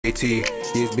AT.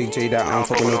 Yes, Big J that I don't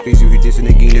fuck with no face. If you dissing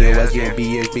the game, then what's getting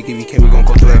BS. Big if you can, we gon'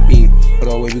 go through that beam. But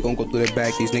all way, we gon' go through the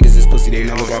back. These niggas is pussy, they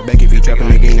never got back. If he trapping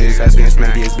the game, then his ass getting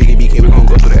smacked. Yes, Big if he can, we gon'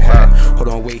 go through the hat. Hold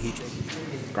on, wait, he.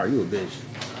 Car, you a bitch.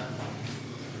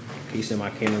 You said my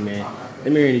cameraman.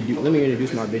 Let me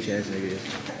introduce my bitch ass nigga.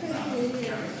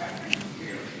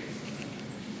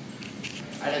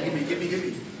 Alright, give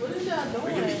me. What is y'all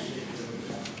doing?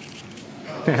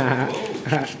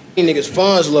 These niggas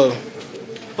funds low.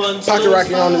 Pocket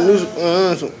rocket on the news.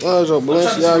 Some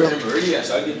Balenciaga.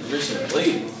 So I get permission to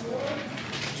play.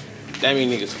 That mean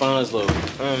niggas funds low.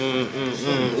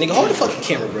 Nigga, hold the fucking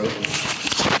camera, bro.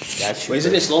 Wait,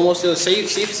 isn't it slow mo still? Say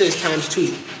if it says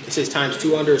 ×2. It says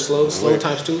 ×2 under slow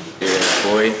 ×2. Yeah,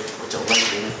 boy. With your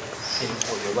life, man.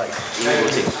 For your life.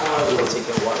 We will take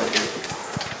your water.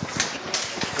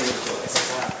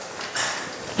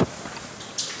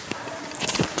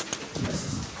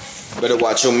 Better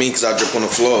watch your meat, cause I drip on the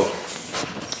floor.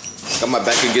 Got my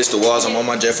back against the walls, I'm on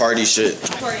my Jeff Hardy shit.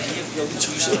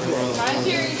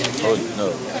 Oh,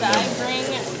 no. Could I bring,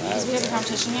 because we have a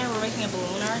competition here, we're making a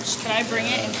balloon arch, could I bring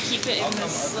it and keep it in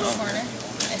this little corner?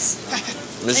 Nice.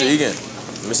 Mr. Egan,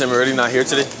 Miss Emirati not here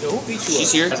today? Yo, who beat you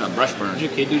She's here. That's a brush burn. Did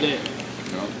your kid do that?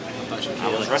 No. I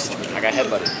was wrestling. I got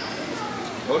headbutted.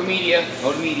 Go to media.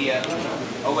 Go to media.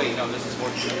 Oh wait, no, this is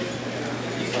more.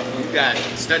 You got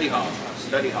study hall.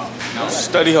 Study hall. No.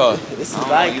 Study hall. This is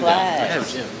my class. I have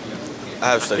gym. I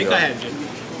have study hall. I have gym.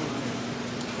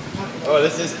 Oh,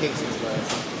 this is Kingston's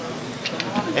class.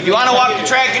 If you want to walk the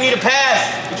track, you need a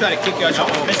pass. You try to kick you out your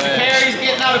own Mr. Carey's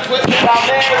getting out equipment out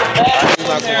there.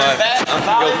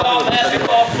 Volleyball,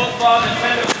 basketball, football, and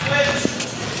switch.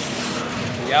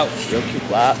 Yo, cute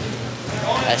flop.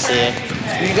 That's it.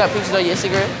 You got pictures on your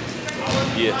Instagram?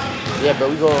 Yeah. Yeah, bro.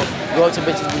 We go up to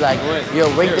bitches and be like, yo,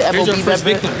 rate the MOB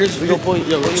member. We go pull.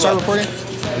 Yo, start recording.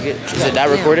 Is it that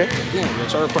recorded? Yeah,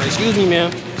 start recording. Excuse me,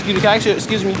 man.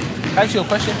 Excuse me. Can I ask you a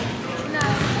question?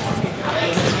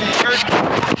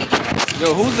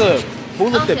 Yo, who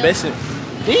looked the best in?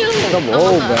 Damn, come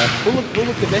on, bro. Who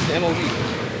looked the best in MOB?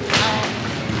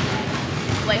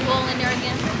 White hole in there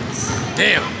again?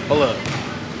 Damn. Hold up.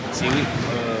 See, we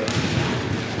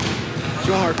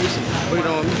show her face. Put it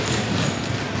on me.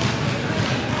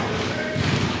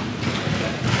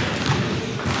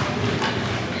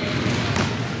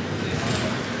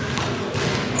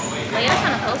 Wait, you're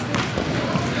trying to post it?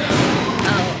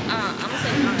 Oh, I'm gonna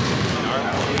say no.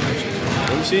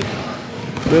 Let me see.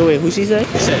 Wait, who she say?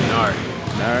 It said Nard.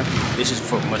 This is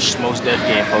for Most Def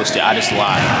Game posted. I just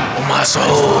lied. Oh my soul.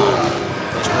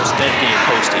 This Most Def Game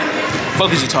posted. The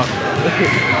fuck is you talking about?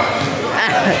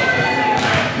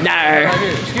 Nah.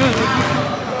 Excuse me.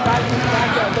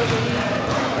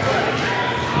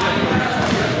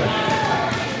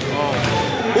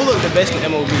 Who looked the best in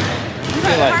MOB? You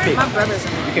can like pick. My brother's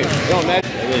in there. You can. It don't matter.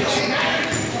 It is.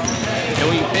 And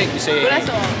when you pick, you say. But that's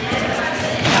all.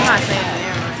 I'm not saying it.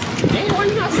 Damn, why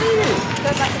you not saying it?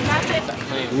 Because I cannot say it.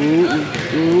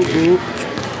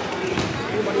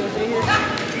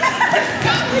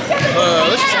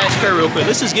 Let's just ask her real quick.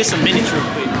 Let's just get some minutes real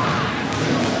quick.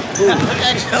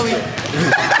 Actually.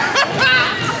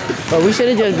 Bro, we should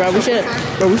have just,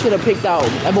 we should have picked out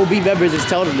MOB members and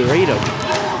told them to rate them.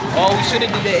 Oh, we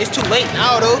shouldn't do that. It's too late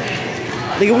now, though.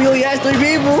 Nigga, we only asked 3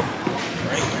 people.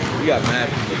 We got mad.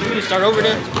 We need to start over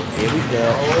then. Yeah, we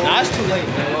done. Nah, it's too late,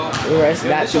 man. It's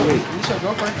not too late. You your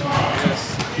girlfriend?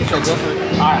 Yes. You your girlfriend?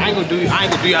 Alright, I ain't gonna do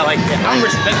y'all like that. I'm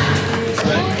respectful.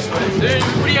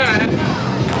 What do you got?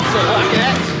 So, like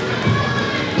that?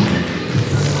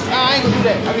 Nah, I ain't gonna do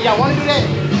that. I mean, y'all wanna do that?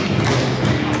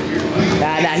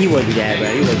 Nah, he wouldn't do that, bro.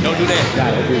 Don't do that. Nah,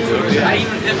 don't do that. I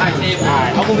even did my table.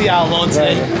 Alright, I'm gonna leave y'all alone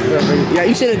today. Yeah,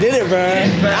 you should have did it, bro.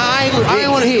 I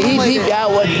ain't wanna He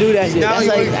got what to do that shit.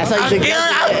 That's how you think.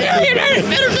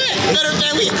 Better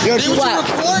bet we too loud.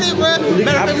 recorded, bro.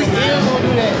 Better bet we is gonna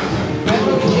do that.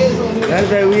 That's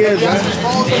what we is, bro.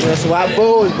 Swap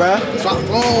phones, bro. Swap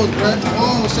phones, bro.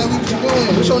 Show me what you doing.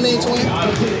 What's your name, twin?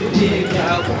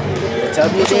 Tell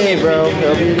me your name, bro.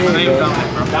 Tell me your name, bro.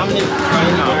 Dominic.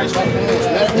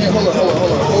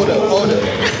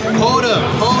 Hold up.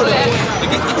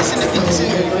 Get this in there.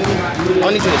 I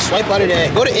need you to swipe out of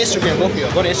that. Go to Instagram, both of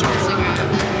y'all. Go to Instagram.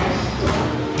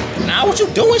 Nah, what you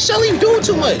doing, Shelly? You doing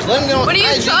too much. Let me get on What are you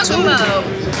IG talking too. about?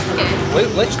 Wait,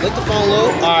 let the phone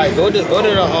load. Alright, go to the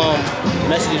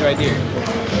messages right there.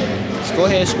 Just go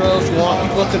ahead and scroll if you want.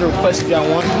 You go to the request if y'all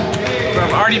want. Bro,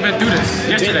 I've already been through this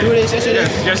yesterday. Been through this yesterday?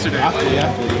 Yes, yesterday. I feel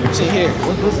you. Sit here.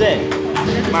 What's that?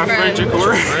 My friend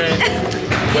Jakor.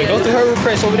 Wait, go to her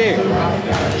request over there.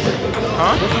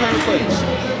 Huh? Go to her request.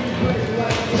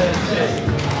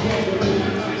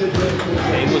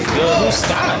 Hey, what's good? Who's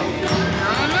Scott? I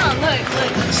don't know. Look.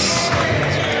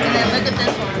 And then look at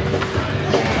this one.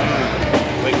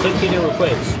 Wait, click here to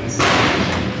request.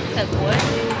 That what?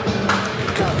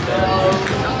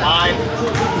 Mine.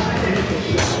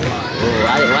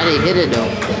 Oh, why they hit it though?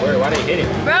 Why they hit it?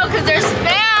 Bro, because they're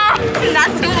spam. Not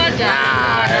too much.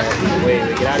 Nah. Wait,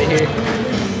 get out of here.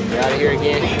 Get out of here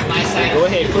again. Wait, go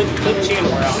ahead, click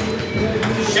channel.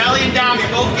 Shelly and Dom, you're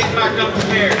both getting back up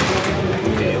prepared.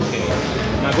 Okay.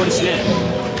 Now go to Snap.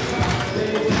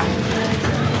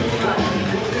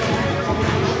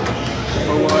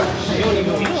 For what? He don't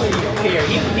even care.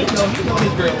 He know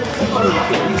his girl. He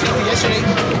checked it yesterday.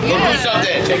 Go do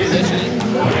something. Checked it yesterday.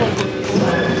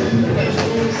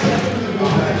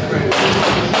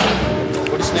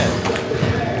 Go to Snap.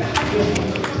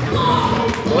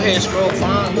 Go ahead and scroll.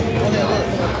 Fine. Look. Go ahead, look.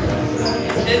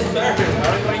 It's fair.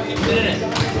 Everybody keeps it in it.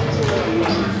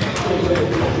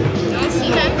 I don't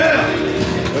see that.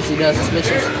 What's he done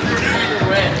suspicious?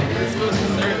 Red.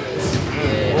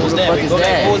 What was that? Who the fuck is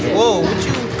that? Whoa, what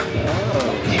you?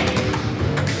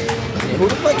 Who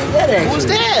the fuck is that actually? Who's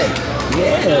that?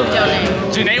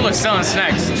 Yeah. Janae was selling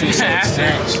snacks. She was selling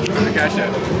snacks. Gotcha.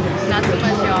 Not too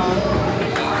much, y'all.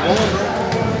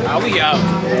 We out.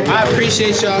 I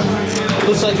appreciate y'all.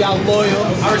 Looks like y'all loyal.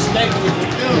 I respect you.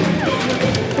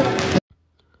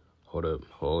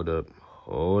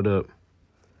 Hold up.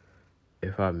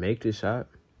 If I make this shot,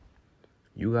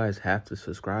 you guys have to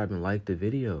subscribe and like the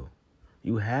video.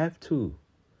 You have to.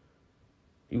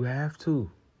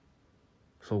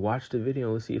 So watch the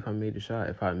video and see if I made the shot.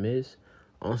 If I miss,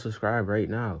 unsubscribe right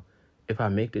now. If I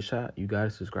make the shot, you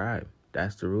gotta subscribe.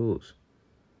 That's the rules.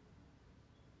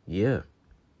 Yeah.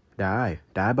 Die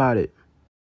about it.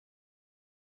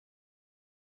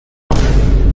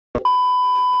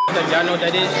 Y'all know what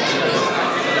that is?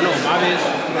 Y'all know what mob is?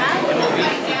 MOB?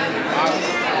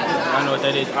 Y'all know what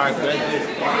that is? Alright, good.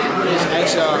 Just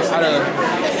ask y'all,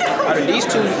 out of these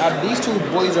two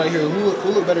boys right here, who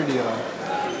look better to y'all?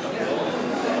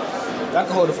 Y'all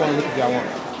can hold the phone and look if y'all want.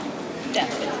 Yeah.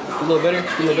 He look better?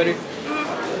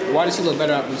 Why does he look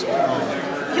better out this? He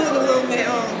look a little bit,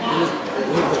 I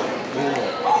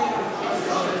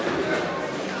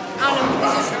don't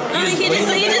know.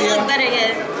 He just looked better,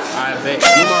 yeah. I bet.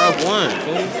 You are up one.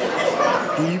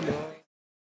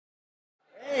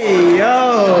 Hey, yo.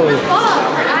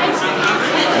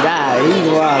 Nah, he's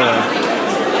wild.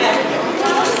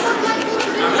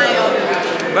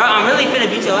 Bro, I'm really finna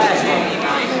beat your ass, bro.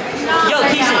 Yo,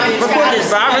 Keisha, record this,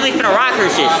 bro. I'm really finna rock her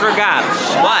shit. Swear to God.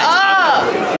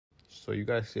 Watch. So you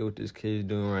guys see what this kid's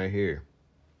doing right here?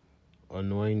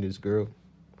 Annoying this girl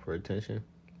for attention.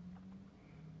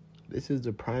 This is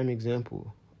the prime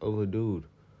example of a dude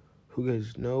who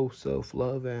gets no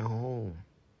self-love at home.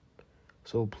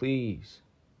 So please,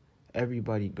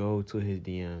 everybody go to his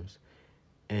DMs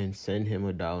and send him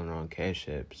 $1 on Cash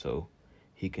App so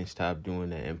he can stop doing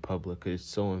that in public, because it's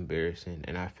so embarrassing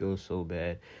and I feel so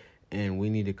bad. And we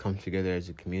need to come together as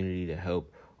a community to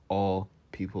help all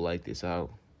people like this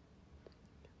out.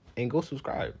 And go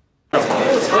subscribe. That's not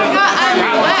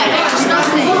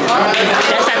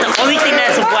the only thing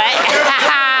that's wet.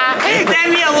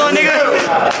 Damn me up, little nigga.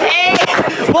 Hey,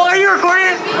 well, are you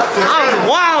recording? Oh,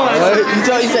 wow.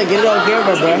 You said get it on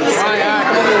camera, bro.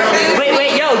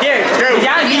 Wait, yo, Derek. Is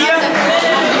that a video?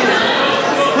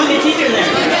 Who's your teacher there?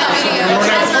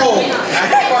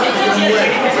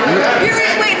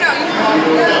 Wait, no.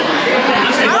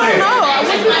 I don't know.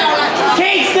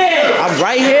 Kingston! I'm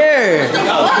right here.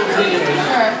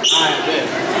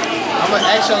 I'm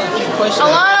gonna ask y'all a few questions.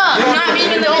 Alana, I'm not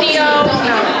making the video.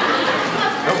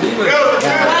 If you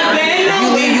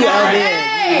leave, you out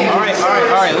there. Alright.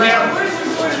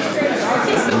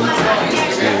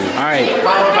 Alright.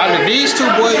 Out of these two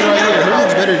boys right here, who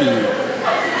looks better to you?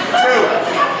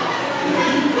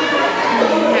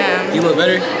 You look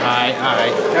better?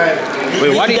 Alright.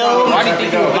 Wait, why do you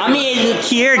think you look better? Mommy is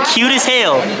here, cute as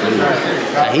hell.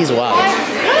 He's wild.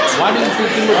 Why do you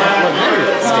think you look better?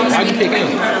 Why'd you pick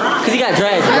him? Cause he got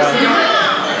dreads, bro.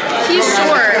 He's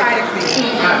short.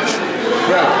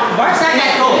 Bart's not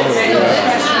that cold.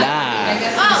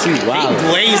 Nah. He's wild.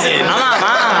 Blazing. I'm not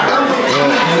mine.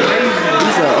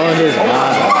 He's on his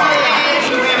wild.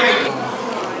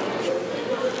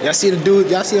 Y'all see the dude?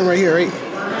 Y'all see him right here, right?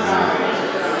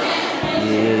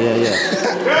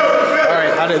 Yeah.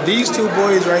 Alright, out of these two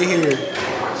boys right here,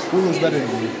 who looks better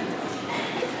than you?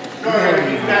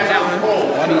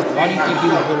 Why do you think he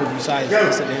looks better besides him?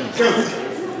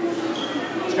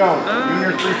 Let's go. You and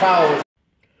your 3 followers.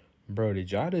 Bro,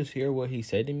 did y'all just hear what he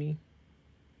said to me?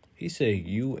 He said,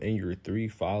 you and your 3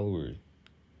 followers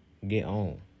get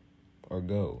on or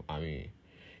go. I mean,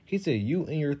 He said, you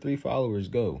and your 3 followers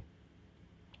go.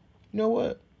 You know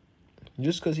what?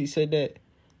 Just because he said that,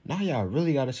 now y'all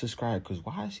really got to subscribe. Because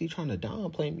why is he trying to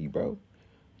downplay me, bro?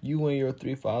 You and your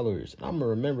 3 followers. I'm going to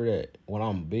remember that when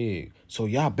I'm big. So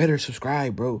y'all better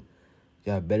subscribe, bro.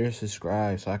 Y'all better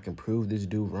subscribe so I can prove this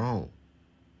dude wrong.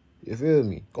 You feel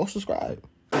me? Go subscribe.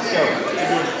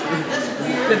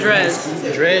 The dress.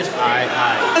 Dreads? Alright.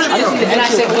 And I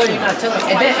said, what are you not telling?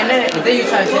 And then you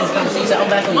try to change the conversation. You said, I'm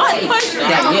back on the tape.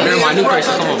 Yeah. Remember my new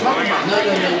question. Come on. No.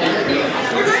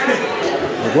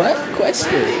 What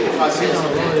question? Let's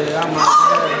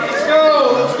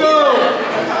go.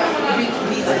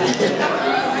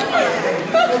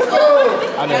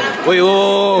 Wait,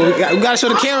 whoa. We gotta show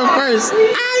the camera first.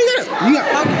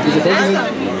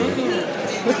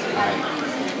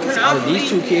 Out of these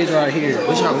 2 kids right here,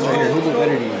 which one right here? Who look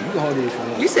better than you? You can hold these for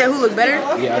me. You said who look better?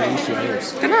 Yeah, out of these 2 right here.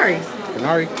 Canary.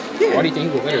 Canary? Yeah. Why do you think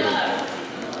he look better than you?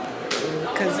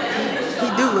 Because he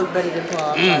do look better than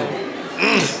Paul.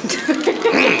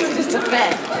 Just a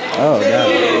fact. Oh, yeah.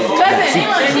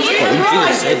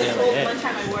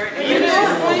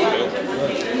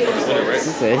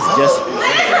 It's just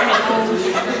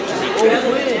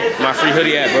My free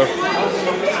hoodie at, bro?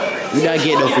 you not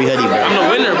getting no free hoodie, bro. I'm the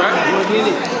winner, bro.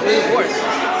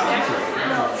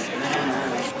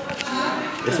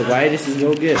 It's a why this is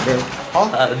go get, bro. It's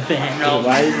a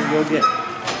why this is go get.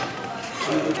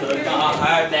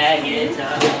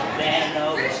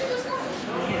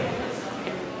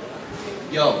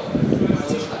 Yo.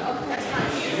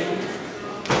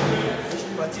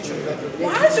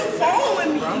 Why is you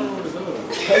following me?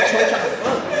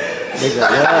 Nigga,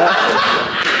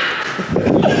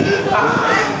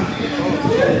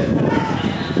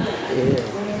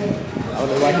 I don't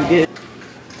know why he did.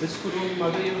 This is my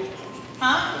video.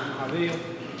 Huh? My video.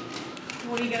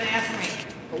 What are you gonna ask me?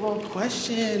 Hello,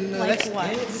 question. Like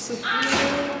what?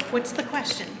 What's the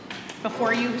question?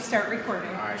 Before you start recording.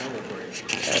 Alright, don't record it.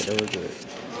 Yeah, that was good.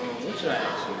 What should I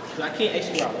ask you? Because I can't ask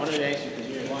you what I wanted to ask you because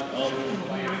you're in one of them.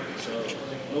 So, you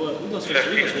know what? We're going to switch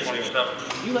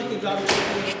it. You like the job you're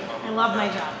doing? I love my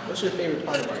job. What's your favorite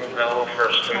part about it?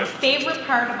 My favorite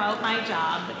part about my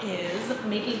job is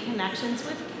making connections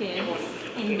with kids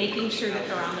and making sure that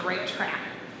they're on the right track.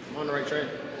 I'm on the right track.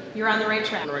 You're on the right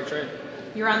track. On the right track.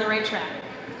 You're on the right track.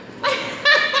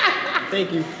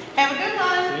 Thank you. Have a good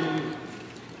one.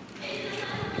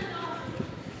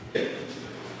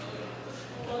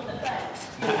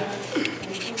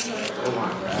 Oh my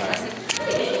God.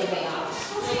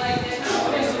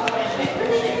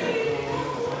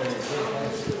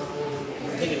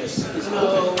 Look at this. No.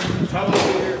 What you talking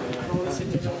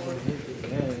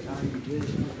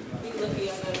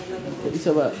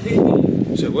about?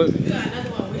 You said what?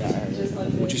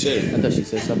 What you said? I thought she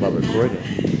said something about recording.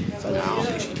 So, no, I don't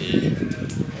think she did.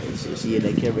 She in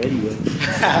that camera anyway.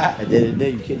 At the end of the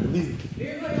day, you can't believe it.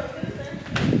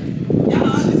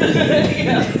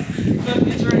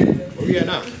 Where we at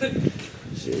now?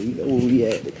 Shit, you know where we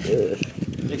at.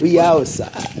 We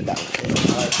outside. No.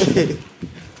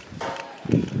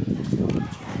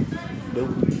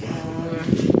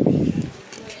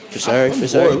 For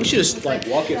sure. Boy, we should just like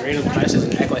walk in random classes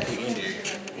and act like we in there.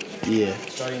 Yeah.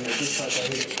 Starting with this class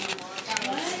right here.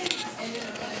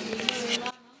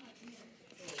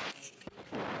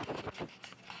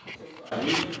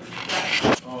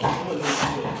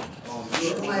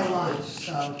 This is my lunch,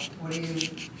 so what do you...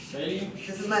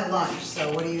 This is my lunch,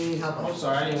 so what do you need help with? I'm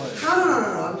sorry, I didn't want to... No,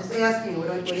 I'm just asking, what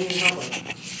do you need help with?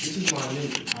 This is my new...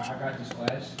 I got this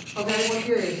class. Okay, what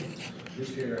period? This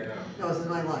period right now. No, this is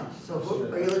my lunch. So who,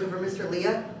 are you looking for Mr.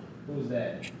 Leah? Who's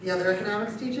that? The other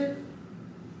economics teacher?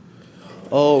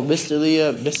 Oh, Mr.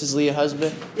 Leah, Mrs. Leah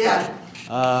husband? Yeah.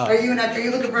 Are you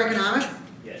looking for economics?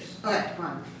 Yes. Okay, come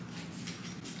on.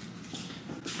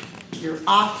 You're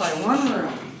off by 1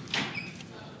 room.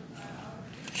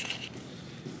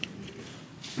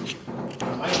 I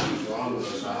might be wrong with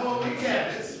this. Oh, weekend.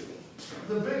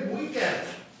 The big weekend.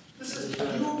 This is, do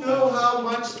you know how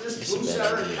much this boosts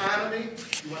our economy?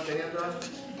 You want the hand on?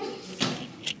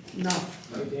 No.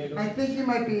 I think you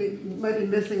might be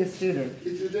missing a student.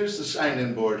 There's the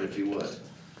sign-in board if you would.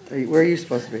 Where are you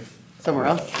supposed to be? Somewhere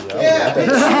else? Yeah.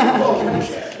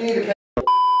 You need to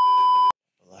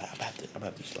I'm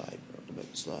about to slide, bro. I'm about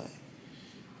to slide.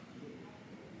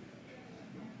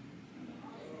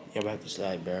 Yeah, I'm about to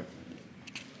slide, bro.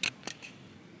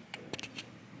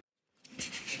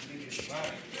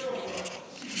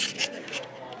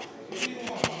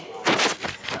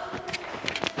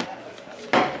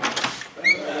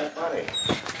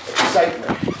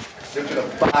 Excitement. They're going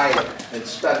to buy it and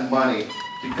spend money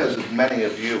because of many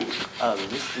of you.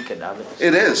 This economics.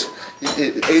 It is. It's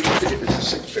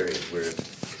a 6th period where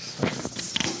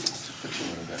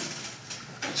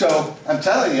so I'm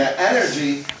telling you,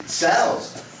 energy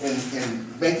sells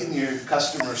in making your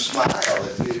customers smile.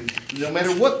 No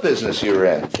matter what business you're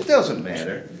in, it doesn't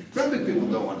matter. Probably people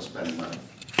don't want to spend money.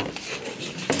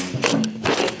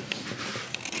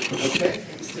 Okay,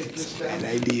 let's take this down.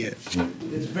 Bad idea.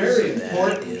 It's very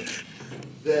important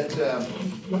that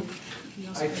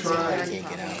I try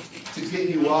to get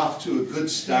you off to a good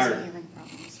start.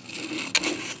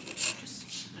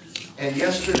 And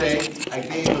yesterday, I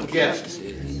gave a gift.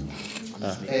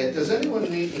 Does anyone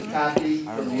need a copy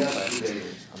from yesterday?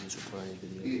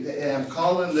 I'm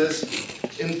calling this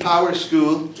in Power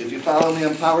School. If you follow me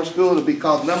on Power School, it'll be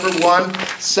called number 1,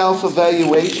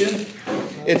 self-evaluation.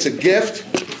 It's a gift.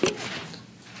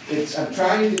 I'm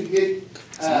trying to get,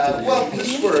 well,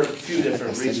 this for a few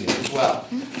different reasons as well.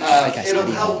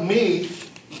 It'll help me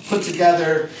put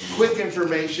together quick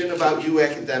information about you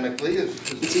academically.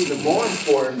 It's even more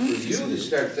important for you to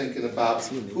start thinking about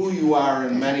who you are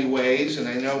in many ways, and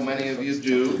I know many of you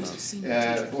do,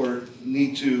 or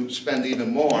need to spend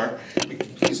even more.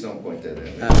 Please don't point that at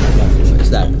me. It's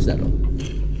not all.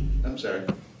 I'm sorry.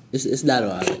 It's not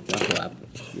all.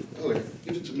 Okay,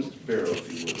 give it to Mr. Barrow if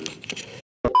you would.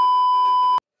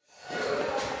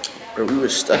 Bro, we were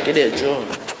stuck in that joint.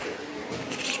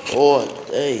 Oh,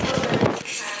 hey.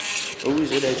 Who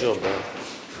was in that joint, bro?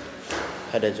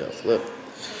 Had that joint flip.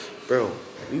 Bro,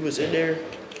 we was in there.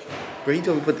 Bro, he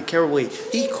told me to put the camera away.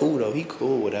 He cool, though. He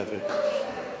cool, whatever.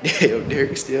 Damn,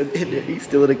 Derek's still in there. He's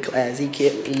still in the class. He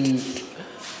can't leave.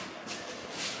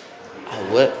 I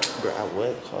what?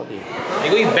 Call me.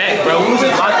 Nigga, we back, bro. We was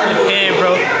locked in the pen,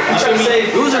 bro. You feel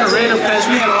me? We was in a random class.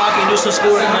 We had to lock and do some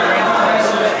school in that random class.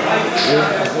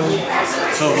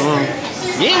 So,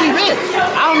 yeah, we read.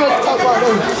 I don't know what to talk about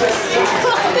those.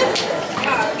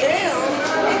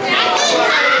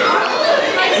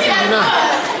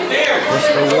 What's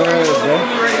the word, bro?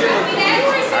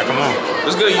 Alright, come on.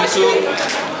 What's good, YouTube?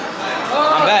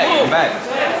 I'm back.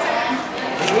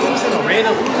 We was in a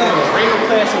random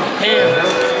class in Japan, bro.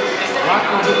 Locked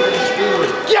on people in the school.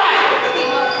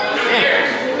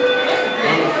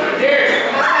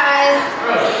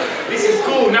 This is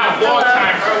cool, not vlog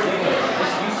time, bro.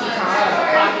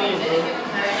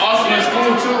 Awesome in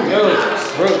school too. Yo,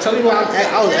 bro, tell me why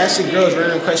I was asking girls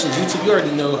random questions. YouTube, you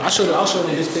already know. I'll show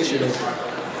them this picture though.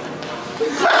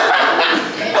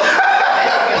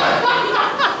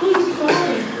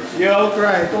 Yo,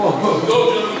 right, come on.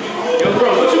 Yo, bro,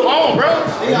 what you on, bro?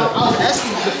 Yeah, I was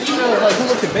asking the female like who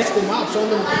looked the best in mob, showing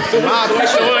them the mob picture.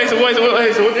 So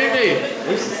what they did?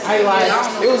 It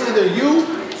was either you.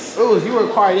 It was you or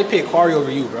Kari. They picked Kari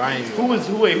over you, bro. Who was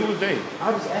they?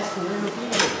 I was asking random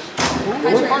females.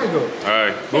 Where'd Kari go?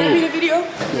 Alright, Can I be the video?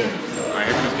 Alright,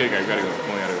 here's this cake. I gotta go.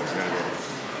 Point out of this.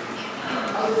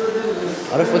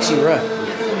 How the fuck she run?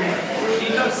 He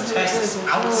does tests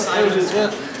outside of his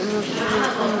work.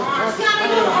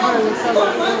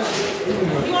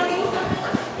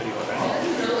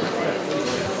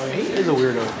 He is a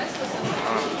weirdo.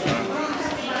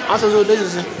 I'm so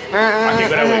business. I can't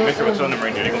go that way. Mr. What's on them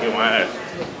right there? They're gonna get my ass.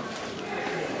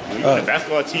 The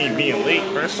basketball team being late,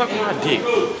 bro. Suck my dick.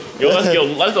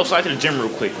 Let's go slide to the gym real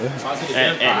quick.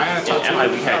 And like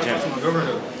we had gym.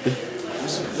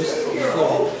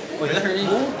 Wait, is that her name?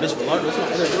 Miss Velardo? That's my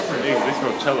other girlfriend. Miss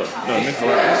Rotella. No, Miss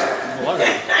Velardo.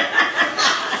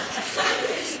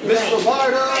 Miss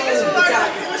Velardo.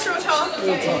 Miss Rotella.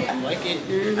 I like it.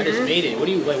 I just made it. What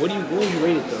do you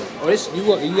rate it though? Oh, this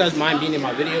you guys mind being in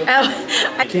my video?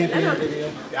 I can't be in the video.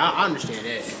 I understand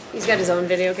that. He's got his own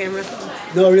video camera.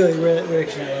 No, really, we're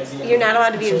actually allowed to be. You're not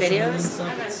allowed to be in videos?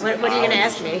 What are you going to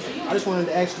ask me? I just wanted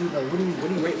to ask you, like, what do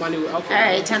you rate my new outfit? All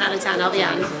right, 10 out of 10. I'll be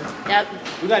on. Yep.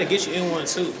 We got to get you in one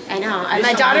too. I know.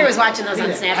 My daughter was watching those on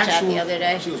Snapchat the other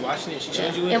day. She was watching it. She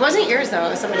showed you it. It wasn't yours though.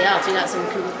 It was somebody else. You got some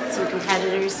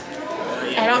competitors.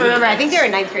 I don't remember. I think they were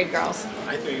 9th grade girls.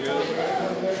 9th grade girls. You're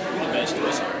the best.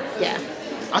 You're sorry. Yeah.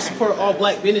 I support all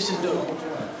black businesses though.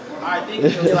 All right, thank you.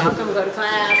 You're welcome. Go to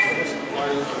class.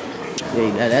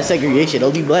 Hey, that's segregation.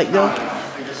 Don't be black though. I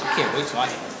can't wait till I.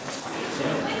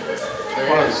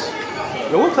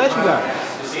 Yo, what class you got?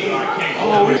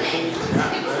 Oh,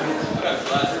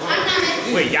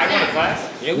 wait, y'all going to class?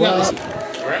 Yeah, we got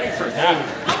ready for that.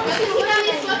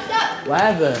 What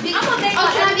happened? Oh,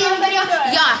 can I be in the video?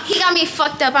 Yeah, he got me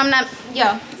fucked up. I'm not.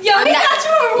 Yo, he got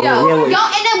you. Yo, and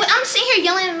then I'm sitting here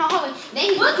yelling in the hallway. Then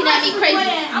he's looking at me crazy.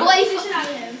 Boy,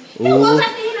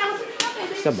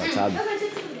 Stop my Tommy.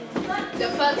 the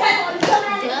fuck?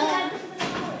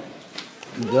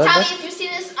 You good, Tommy, if you see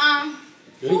this,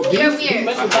 you're weird.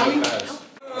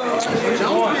 If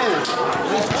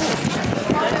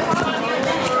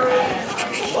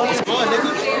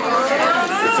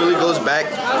Philly goes back,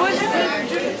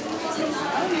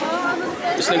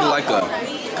 this nigga like a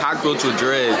cockroach with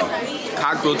dread.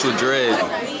 Cockroach with dread.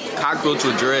 Cockroach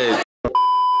with dread.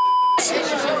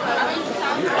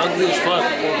 Ugly as fuck.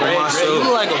 Red. You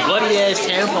look like a bloody ass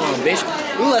tampon, bitch.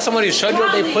 You look like somebody showed you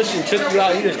up, they pushed and took you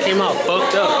out. You just came out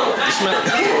fucked up.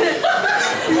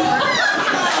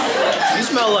 You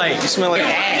smell like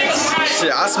ass.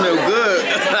 Shit, I smell good.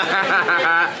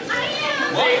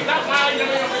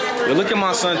 Yo, look at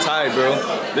my son tired, bro.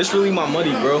 This really my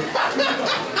money, bro.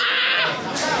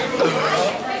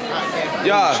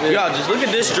 Y'all, just look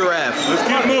at this giraffe. Let's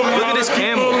keep moving. Look at this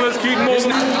camel. Let's keep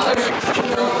moving.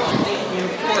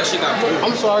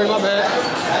 I'm sorry, my bad.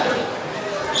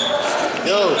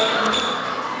 Yo.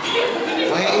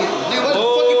 Wait, dude, what the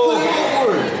fuck you pulling me for?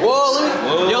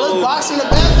 Whoa, yo, let's box in the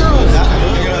bathroom.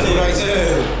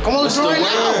 Come on, let's do it right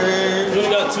now. We only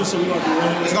got two, so we gonna do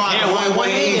one. Let's go out. Yeah, one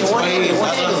hand. That's what I'm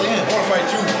saying. I wanna fight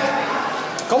you.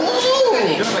 Come on.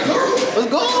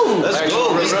 Let's go.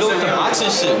 Let's go with the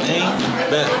boxing shit, man.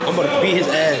 Bet. I'm gonna beat his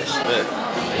ass. Bet.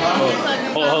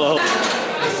 Hold on.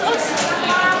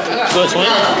 Go, Twin.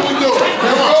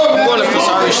 I'm going to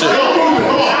Fisari shit.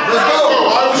 Let's go.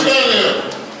 Why are we standing here?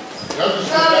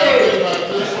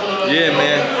 Yeah,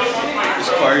 man. It's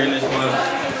quiet in this month.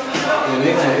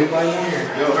 Everybody in here.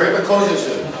 Yo, hurry up and close this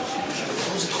shit.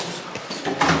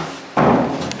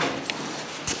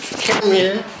 Come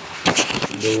here.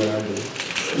 Do what I do.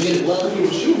 Well, you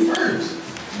shoot first.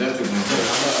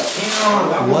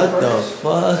 What the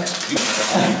fuck?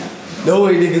 No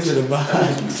way niggas in the box.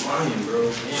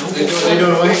 They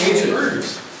doing one hand each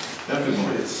first.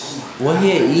 One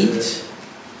hand each?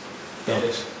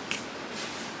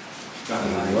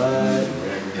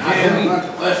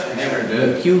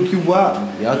 What? Q WAP.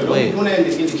 Y'all can wait. I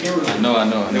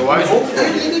know.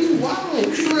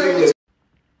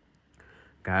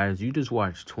 Guys, you just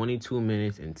watched 22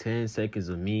 minutes and 10 seconds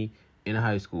of me in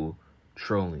high school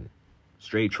trolling.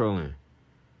 Straight trolling.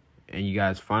 And you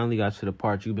guys finally got to the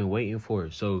part you've been waiting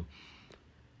for. So,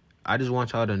 I just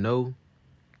want y'all to know,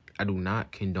 I do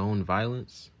not condone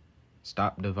violence.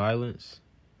 Stop the violence.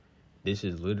 This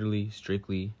is literally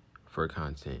strictly for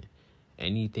content.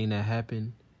 Anything that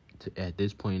happened at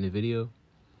this point in the video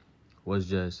was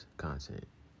just content.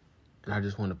 And I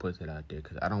just want to put that out there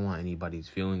because I don't want anybody's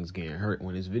feelings getting hurt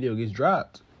when this video gets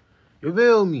dropped. You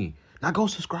feel me? Now go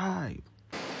subscribe.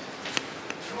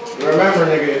 Remember,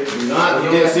 nigga, do not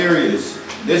get serious.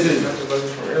 This is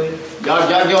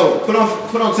yo, put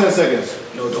on 10 seconds.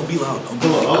 Yo, don't be loud.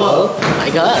 Oh my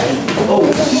god.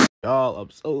 Oh. Y'all, I'm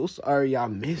so sorry y'all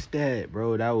missed that,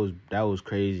 bro. That was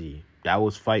crazy. That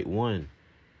was fight 1.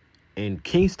 And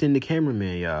Kingston, the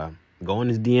cameraman, y'all, go on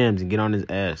his DMs and get on his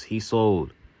ass. He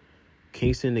sold.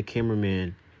 Kingston, the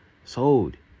cameraman,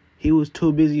 sold. He was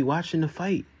too busy watching the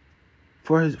fight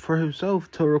for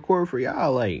himself to record for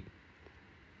y'all. Like,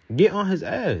 get on his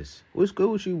ass. What's good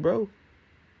with you, bro?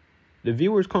 The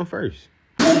viewers come first.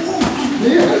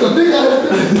 Yeah,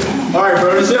 Alright,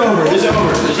 bro, it's over.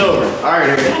 Alright,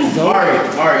 nigga.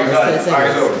 Alright, you got it. Alright,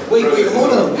 it's over. Wait,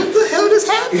 hold up. What the hell just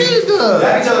happened?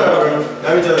 Dab each other,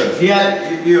 bro.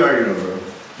 You already know, bro.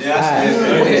 Yeah,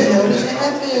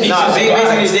 nah,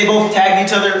 basically, they both tagged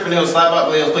each other when they was slap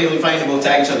up, they was playfully fighting, they both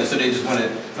tagged each other, so they just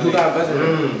wanted. Who got better?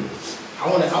 I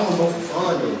want to go for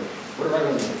fun, though. What do I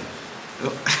want to do?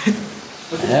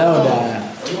 Hell nah.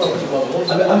 I'm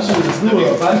shooting the school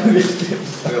up. I do this shit.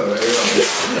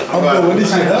 I'm blowing this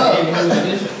shit up.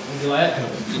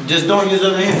 Just don't use the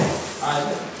other hand.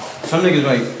 Some niggas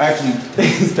might actually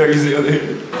start using the other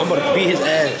hand. I'm gonna beat his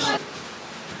ass.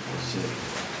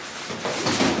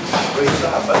 Wait,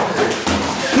 stop.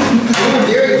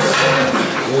 Yo,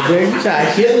 Derek, you try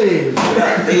to kill him.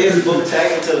 They is both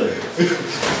tagging each other.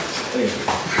 Wait,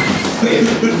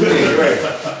 right.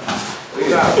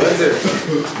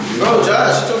 Bro,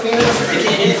 Josh, you took me in there.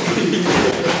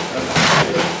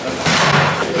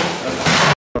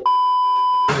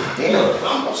 Damn,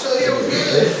 I'm still here with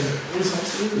good.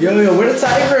 Yo, where the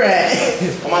tiger at?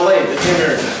 On my leg, it's in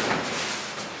here.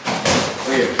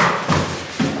 Where?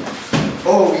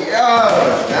 Oh,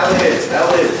 yeah. That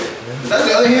lives. Is that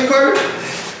the other hand, Carter?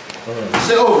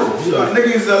 Sit over. Nigga,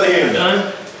 use the other hand.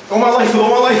 Done? On my life.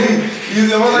 Use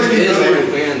the other hand. It is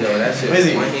one hand, though. That's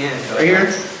it. One hand. Right here?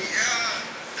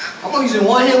 I'm only using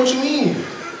one hand. What you mean?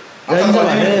 I'm talking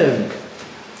about him.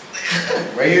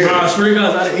 Right here. Bro, I swear to God,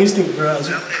 it's out of instinct, bro. I don't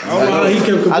know how he kept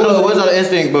composing. I know it was out of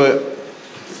instinct, but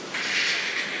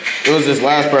it was this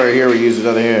last part right here where he used his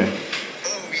other hand.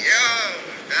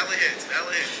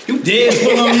 You dead,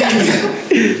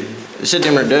 This shit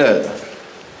damn near dead.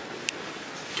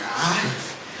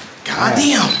 God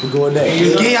damn. We're going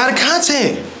next. Get out of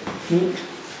content. You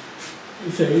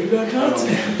say you got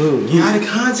content. Who? Get out of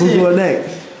content. Who's going next?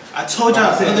 I told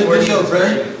y'all in the video, bro.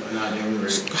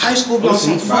 High school bro,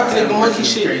 some fucking monkey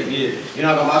shit. You're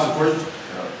not gonna buy some portion?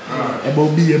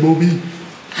 MOB.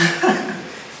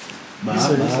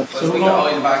 So we can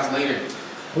always box later.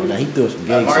 Nah, he threw some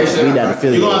gang shit. We not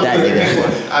affiliated with that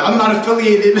nigga. I'm not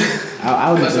affiliated.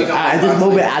 At this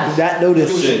moment, I do not know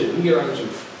this shit.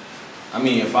 I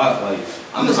mean, if I like,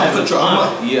 I'm a type of type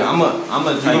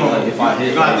like if I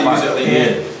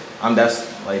hit,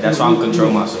 that's why I'm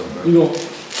controlling myself, bro. I'm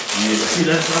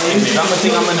gonna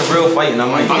think I'm in a real fight, and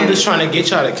I'm just trying to get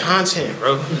y'all the content,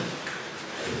 bro.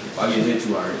 If I get hit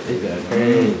too hard,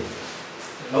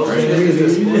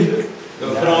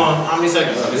 put on how many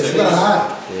seconds? It's not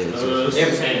hot.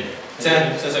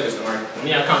 10 seconds, Mark. Let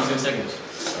me count 10 seconds.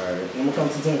 Alright. I'm gonna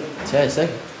count to 10. 10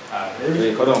 seconds.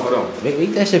 Wait, hold on.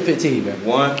 Make that shit 15, man. 1.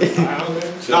 Nah,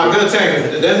 good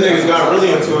 10. Them niggas got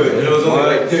really into it. It was only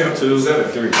like 10, 2,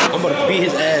 7, 3. I'm gonna beat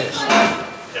his ass. Is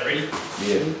that ready?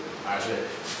 Yeah. Alright, shit.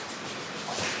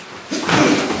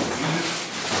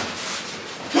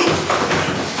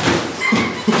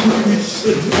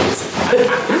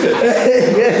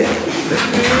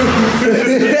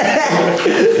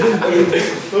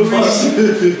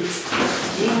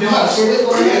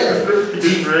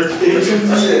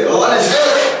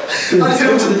 I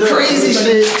did some crazy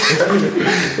shit.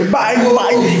 Bye.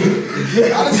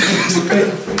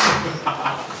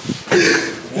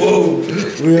 Whoa.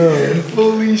 Yeah.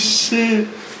 Holy shit.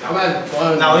 I'm having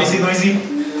fun. Now, let me see.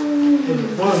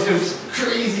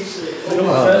 Crazy shit.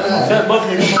 Fat buff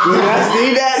nigga. I see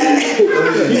that.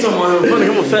 You talking about funny?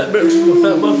 I'm a fat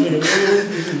buff nigga.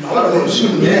 I want to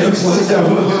shoot me.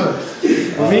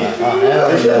 Me? Yeah,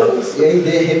 he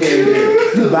did hit me.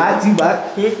 You back.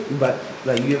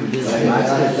 Like you ever did like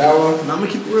that one? No, I'm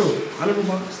gonna keep it real. I never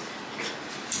boxed.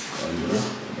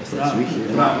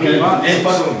 And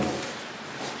fuck him.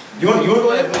 You want to go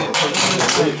ahead?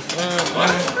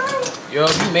 Yo,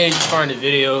 if you made it far in the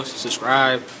video,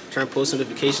 subscribe, turn post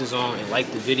notifications on, and like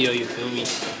the video, you feel me?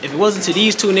 If it wasn't to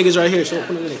these two niggas right here, so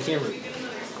put them in the camera.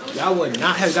 Y'all would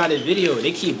not have got a video.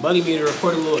 They keep bugging me to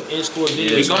record a little in-school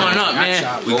video. We going up,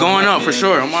 man. We going up for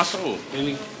sure, on my soul.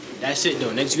 That's it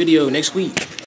though. Next video, next week.